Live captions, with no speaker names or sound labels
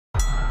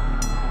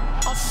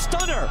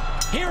stunner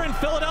here in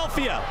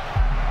Philadelphia.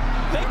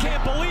 They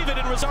can't believe it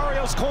in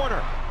Rosario's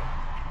corner.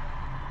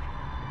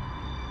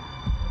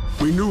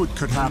 We knew it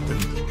could happen.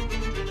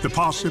 The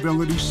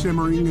possibility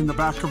simmering in the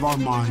back of our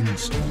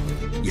minds.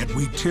 Yet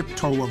we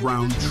tiptoe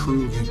around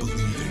truly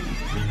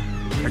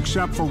believing.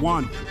 Except for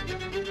one.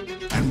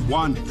 And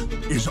one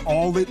is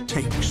all it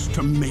takes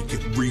to make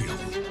it real.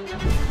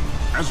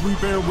 As we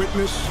bear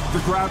witness, the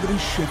gravity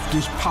shift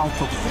is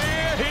palpable.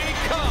 Here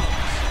he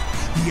comes!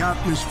 The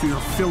atmosphere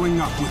filling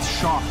up with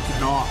shock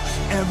and awe.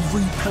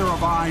 Every pair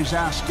of eyes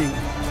asking,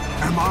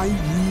 am I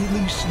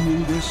really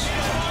seeing this?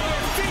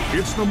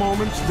 It's the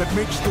moment that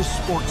makes this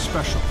sport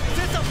special.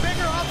 Is this a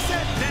bigger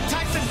upset than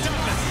Tyson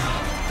Douglas?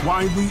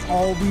 Why we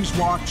always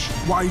watch,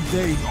 why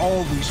they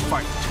always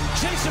fight.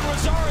 Jason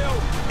Rosario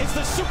is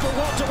the super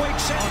welterweight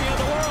champion of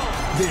the world.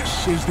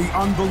 This is the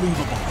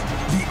unbelievable,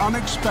 the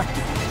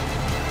unexpected,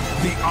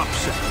 the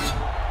upset.